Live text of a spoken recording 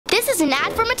is an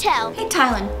ad for Mattel. Hey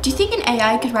TyLoN, do you think an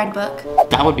AI could write a book?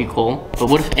 That would be cool, but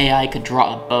what if AI could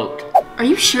draw a boat? Are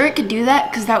you sure it could do that?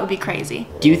 Because that would be crazy.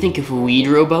 Do you think if we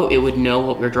drew a boat, it would know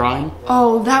what we're drawing?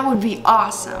 Oh, that would be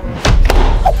awesome.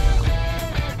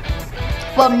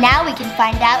 Well, now we can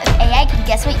find out if AI can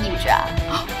guess what you draw.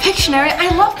 Pictionary,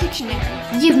 I love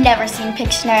Pictionary. You've never seen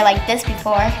Pictionary like this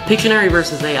before. Pictionary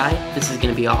versus AI, this is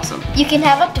gonna be awesome. You can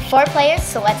have up to 4 players,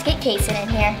 so let's get kAiYa in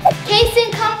here.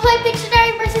 kAiYa, come play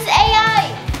Pictionary versus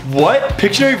AI. What?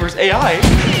 Pictionary versus AI?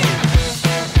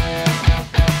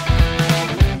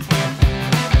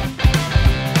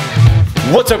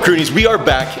 What's up, Crewnies? We are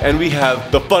back and we have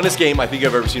the funnest game I think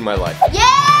I've ever seen in my life. Yeah!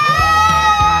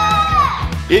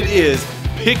 It is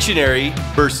Pictionary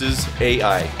versus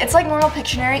AI. It's like normal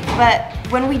Pictionary, but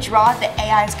when we draw, the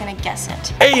AI is gonna guess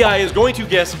it. AI is going to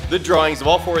guess the drawings of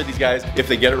all 4 of these guys. If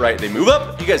they get it right, they move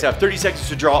up. You guys have 30 seconds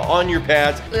to draw on your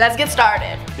pads. Let's get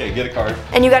started. Okay, get a card.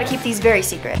 And you gotta keep these very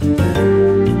secret.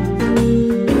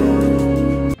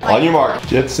 On your mark,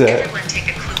 get set. Everyone take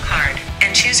a clue card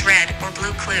and choose red or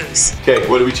blue clues. Okay,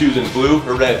 what are we choosing, blue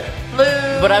or red?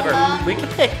 Blue. Whatever, we can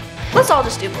pick. Let's all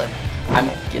just do blue. I'm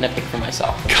gonna pick for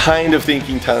myself. Kind of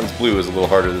thinking TyLon's blue is a little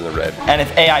harder than the red. And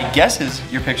if AI guesses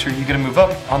your picture, you gotta move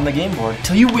up on the game board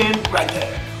till you win right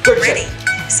there. 30 Ready,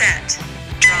 seconds. set,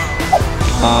 draw.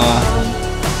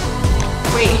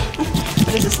 Wait,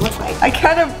 what does this look like? I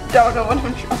kind of don't know what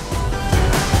I'm drawing.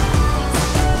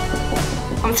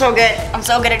 I'm so good. I'm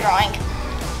so good at drawing.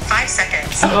 5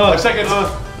 seconds. 5 seconds.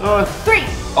 3,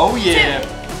 Oh yeah. 2,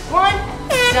 1.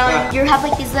 So you have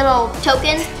like these little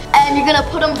tokens, and you're gonna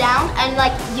put them down, and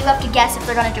like you have to guess if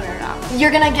they're gonna do it or not.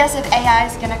 You're gonna guess if AI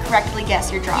is gonna correctly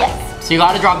guess your drawing. Yes. So you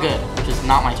gotta draw good, which is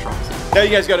not my strong suit. Now you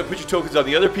guys gotta put your tokens on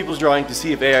the other people's drawing to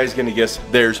see if AI is gonna guess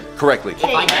theirs correctly.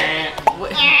 Wait.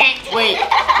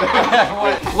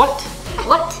 What?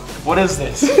 What? What is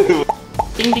this?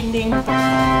 Ding ding ding.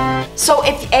 So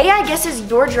if AI guesses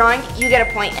your drawing, you get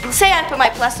a point. Say I put my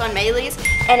plus on mAeLy's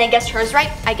and it guessed hers right,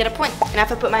 I get a point. And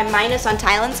if I put my minus on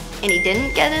TyLoN's and he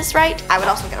didn't get his right, I would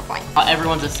also get a point.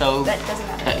 Everyone's is so That doesn't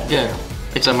matter. good.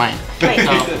 It's a mine. Wait.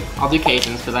 So I'll do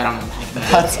kAiYa's because I don't know like that.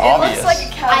 That's It obvious. looks like a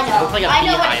cow. I know. Looks like a I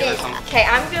know what beehive it or is. something. Okay,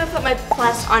 I'm gonna put my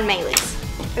plus on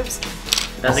mAeLy's. Oops.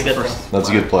 That's a good one. That's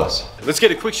a good plus. Let's get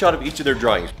a quick shot of each of their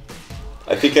drawings.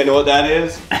 I think I know what that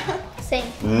is. Same.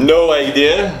 No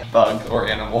idea. Bug or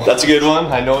animal. That's a good one.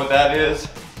 I know what that is.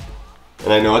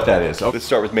 And I know what that is. Oh, let's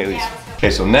start with mAeLy's. Okay,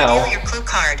 so now, Feel your clue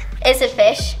card. Is it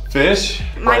fish? fish.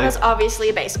 Mine was obviously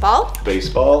a baseball.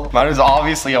 baseball. Mine is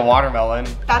obviously a watermelon.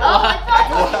 Oh,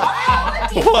 I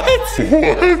thought What?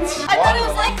 I thought it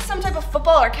was like some type of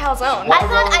football or calzone. I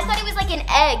thought it was like an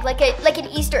egg, like an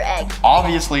Easter egg.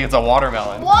 Obviously it's a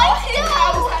watermelon. What?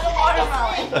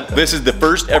 This is the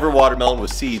first ever watermelon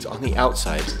with seeds on the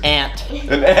outside. Ant.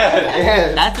 An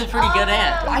ant. That's a pretty good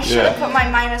ant. I should have put my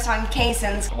minus on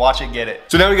kAiYa's. Watch it get it.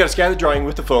 So now we gotta scan the drawing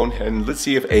with the phone and let's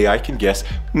see if AI can guess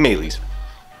mAeLy's.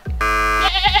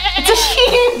 It's a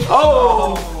sheep.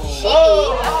 Oh!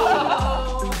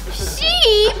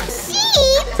 Sheep.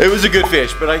 Sheep. It was a good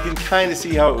fish, but I can kind of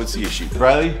see how it would see a sheep.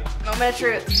 Bryly? Moment of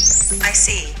truth. I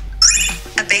see.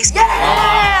 A baseball.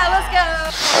 Yeah, let's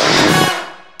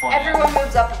go. Everyone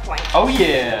moves up a point. Oh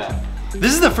yeah.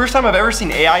 This is the first time I've ever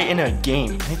seen AI in a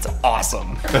game. It's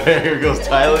awesome. Here goes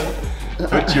TyLoN.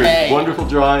 Put your wonderful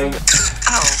drawing.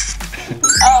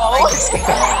 Oh.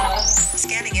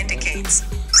 Scanning indicates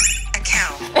a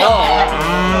cow.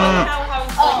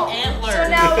 So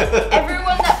now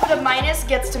everyone that put a minus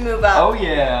gets to move up. Oh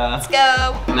yeah. Let's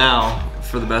go. Now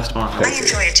for the best one. I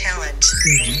enjoy a challenge.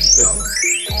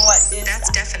 What is That's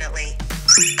definitely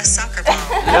a soccer ball.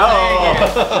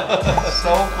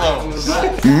 So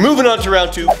close. Moving on to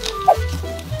round 2.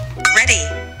 Ready,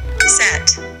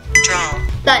 set, draw.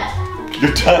 Done.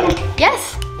 You're done.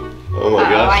 Yes. Oh my I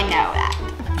gosh. know that.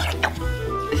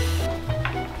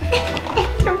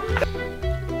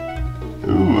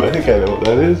 Ooh, I think I know what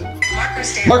that is. Markers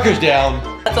down. Markers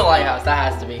down. That's a lighthouse.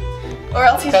 That has to be. Or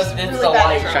else he's Because just it's really the bad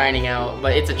light at drawing. shining out,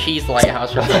 but it's a cheese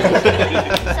lighthouse or something. So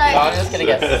Sorry. I'm just gonna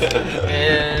guess.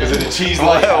 Is it a cheese Where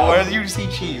lighthouse? do you see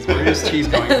cheese? Where is cheese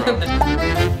coming from?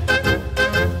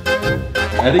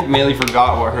 I think mAeLy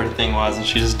forgot what her thing was and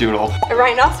she just doodled. A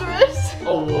rhinoceros?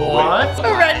 What?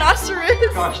 A rhinoceros?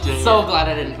 Gosh dang it. So glad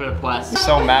I didn't put a plus.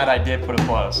 So mad I did put a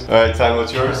plus. Alright, time,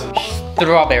 what's yours?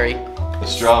 Strawberry. A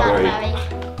strawberry.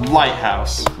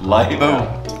 Lighthouse.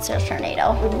 Lighthouse. It's a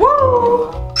tornado.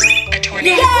 A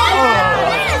tornado.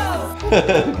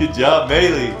 Good job,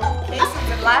 mAeLy.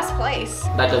 Kaysen's in last place.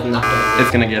 That does nothing.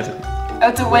 It's gonna guess it. Oh,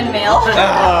 it's a windmill.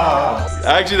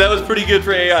 Actually, that was pretty good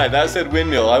for AI. That said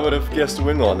windmill. I would have guessed a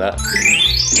windmill on that.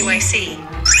 Do I see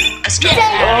A strawberry.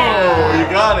 Oh, you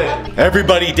got it.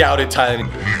 Everybody doubted TyLoN.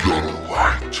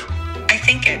 I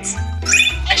think it's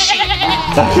a sheep.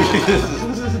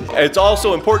 It's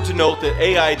also important to note that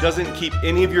AI doesn't keep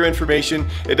any of your information.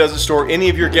 It doesn't store any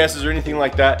of your guesses or anything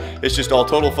like that. It's just all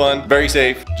total fun, very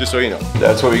safe, just so you know.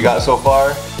 That's what we got so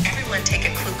far. Everyone take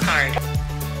a clue card.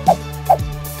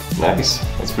 Nice,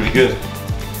 that's pretty good.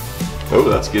 Oh,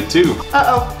 that's good too.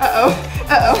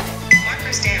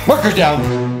 Markers down. Markers down.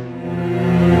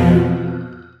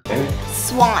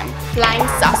 Swan. Flying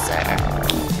saucer.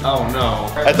 Oh no.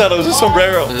 I thought it was a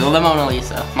sombrero. The Mona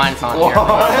Lisa. Mine's not here.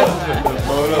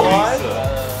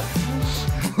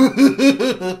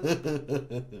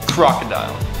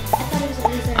 Crocodile.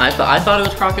 I thought it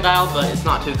was crocodile, but it's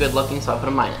not too good looking, so I put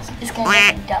a minus. It's gonna be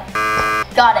a duck.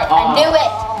 Got it. I knew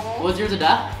it. What was yours, a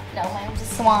duck? No, mine was a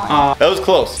swan. That was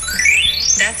close.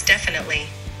 That's definitely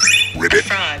a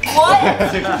frog.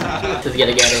 Just get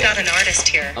it. Got an artist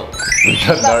here. Oh. We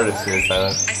got an artist here,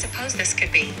 TyLoN. I suppose this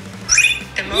could be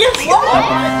the Mona Lisa.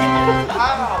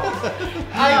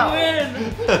 I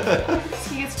win!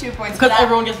 He gets 2 points. Because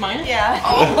everyone gets minus? Yeah.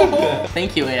 Oh.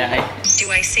 Thank you, AI.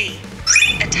 Do I see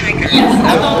a tiger?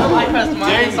 Oh, I pressed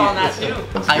minus on that too.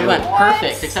 I went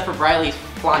perfect, except for bRyLy's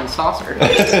flying saucer.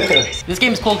 This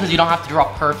game's cool because you don't have to draw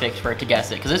perfect for it to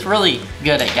guess it, because it's really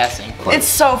good at guessing. It's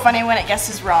so funny when it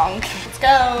guesses wrong. Let's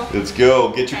go. Let's go,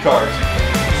 get your cards.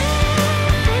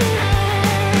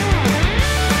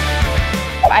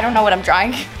 I don't know what I'm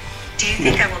drawing. Do you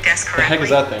think I will guess What the heck correctly? is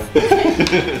that thing?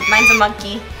 Mine's a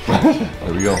monkey.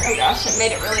 There we go. Oh gosh, it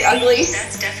made it really ugly.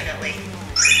 That's definitely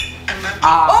a monkey.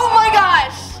 Oh my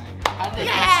gosh! I think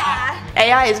Yeah!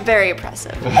 AI is very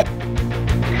impressive.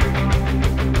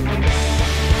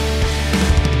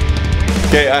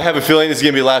 Okay, I have a feeling this is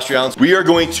gonna be the last round. We are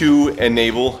going to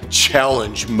enable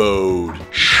challenge mode.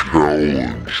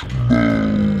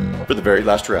 For the very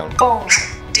last round. Oh.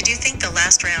 Did you think the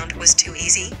last round was too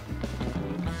easy?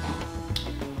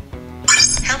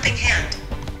 Helping hand.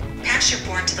 Pass your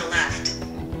board to the left.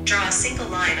 Draw a single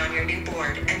line on your new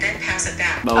board and then pass it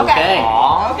back. Okay.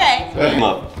 Okay. Come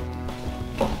up.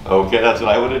 Okay, that's what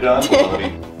I would have done.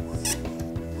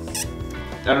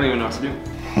 I don't even know what to do.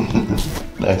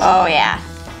 Nice. Oh yeah.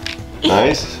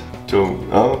 Nice.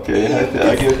 Okay,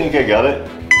 I think I got it.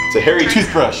 It's a hairy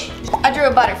toothbrush. I drew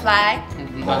a butterfly.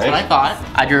 That's what I thought.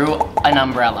 I drew an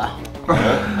umbrella.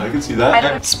 Yeah, I can see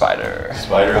that. Spider.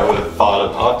 Spider, I would have thought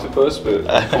of octopus, but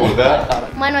cool with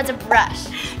that. Mine was a brush.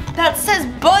 That says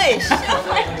bush.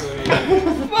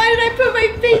 Why did I put my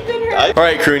faith in her? All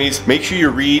right, Crewnies, make sure you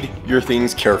read your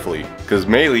things carefully, because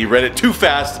mAeLy read it too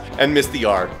fast and missed the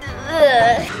R.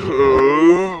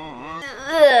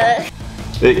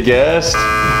 It guessed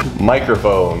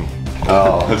microphone.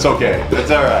 Oh, it's okay. It's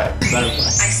all right.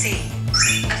 I see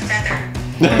a feather.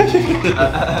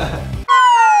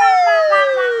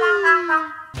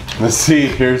 Let's see.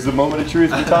 Here's the moment of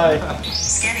truth for Ty.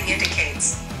 Scanning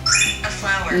indicates a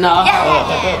flower. No.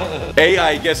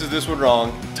 AI guesses this one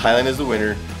wrong. TyLoN is the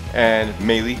winner, and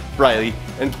mAeLy, bRyLy,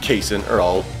 and kAiYa are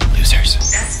all losers.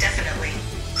 That's definitely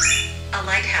a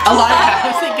lighthouse. A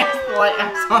lighthouse. It guessed the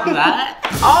lighthouse on that.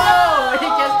 Oh, it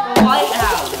guessed the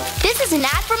lighthouse. This is an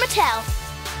ad for Mattel.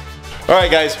 All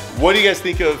right, guys. What do you guys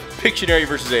think of Pictionary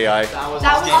versus AI? That was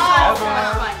That was the game. so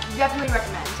fun. Definitely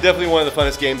recommend. Definitely one of the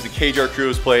funnest games the Kjar Crew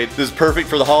has played. This is perfect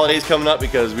for the holidays coming up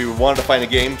because we wanted to find a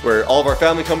game where all of our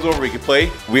family comes over, we can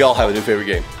play. We all have a new favorite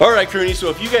game. All right, Crewnies, so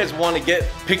if you guys want to get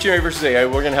Pictionary versus AI,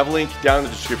 we're gonna have a link down in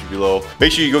the description below.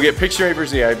 Make sure you go get Pictionary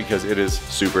versus AI because it is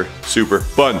super, super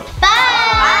fun.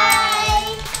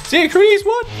 Bye. See you, Crewnies,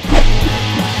 what?